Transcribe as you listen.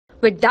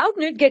With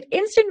Doubtnut, get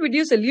instant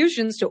video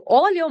solutions to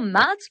all your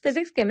maths,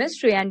 physics,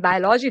 chemistry, and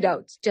biology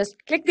doubts. Just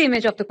click the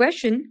image of the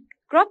question,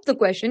 crop the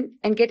question,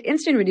 and get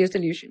instant video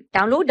solution.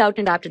 Download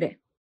Doubtnut app today.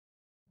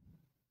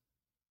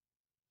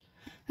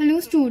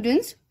 Hello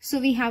students, so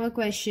we have a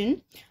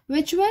question.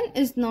 Which one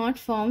is not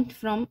formed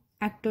from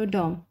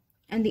ectoderm?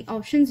 And the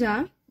options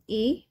are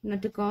A.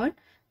 Notochord,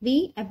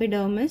 B.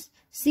 Epidermis,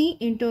 C.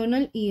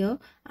 Internal ear,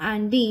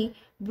 and D.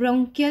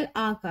 Bronchial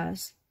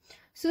arcus.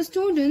 So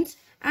students,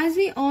 as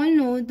we all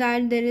know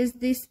that there is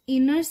this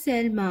inner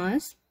cell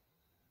mass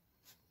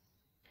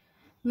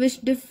which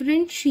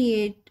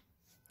differentiate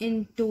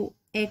into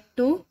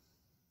ecto,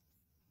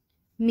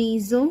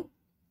 meso,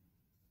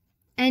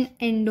 and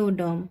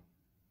endoderm.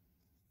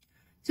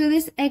 So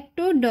this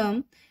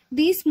ectoderm,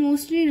 these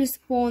mostly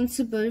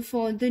responsible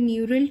for the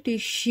neural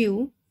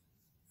tissue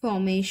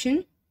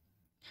formation.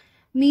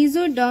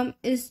 Mesoderm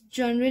is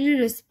generally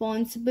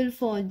responsible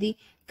for the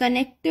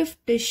connective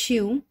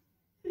tissue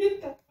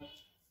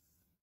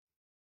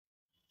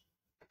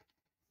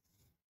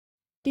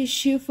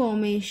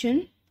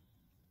formation,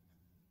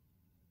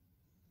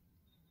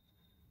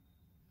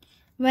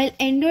 while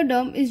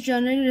endoderm is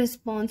generally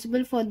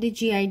responsible for the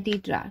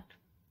GIT tract.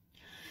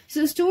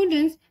 So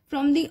students,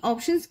 from the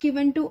options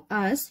given to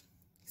us,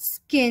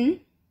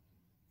 skin,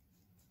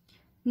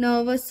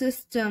 nervous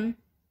system,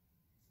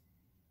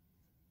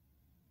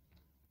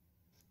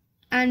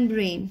 and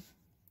brain,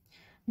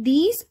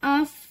 these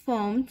are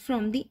formed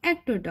from the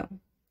ectoderm.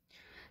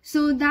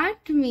 So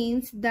that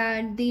means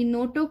that the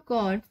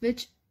notochord,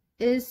 which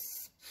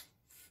is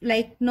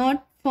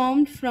not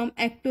formed from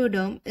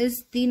ectoderm,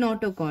 is the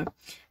notochord.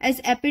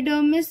 As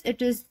epidermis,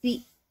 it is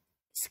the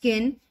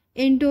skin.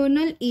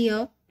 Internal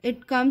ear,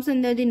 it comes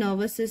under the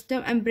nervous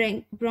system, and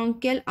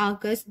bronchial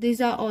arcus,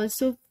 these are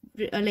also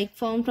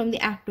formed from the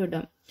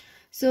ectoderm.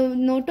 So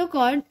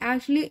notochord,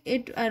 actually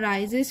it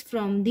arises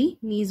from the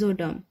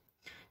mesoderm.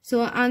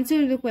 So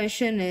answer to the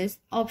question is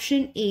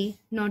option A,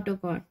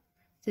 notochord.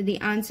 So the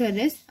answer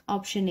is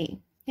option A.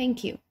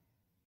 Thank you.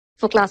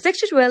 For class 6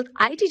 to 12,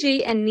 IIT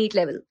JEE and NEET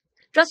level.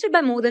 Trusted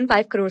by more than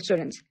 5 crore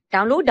students.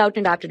 Download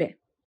Doubtnut app today.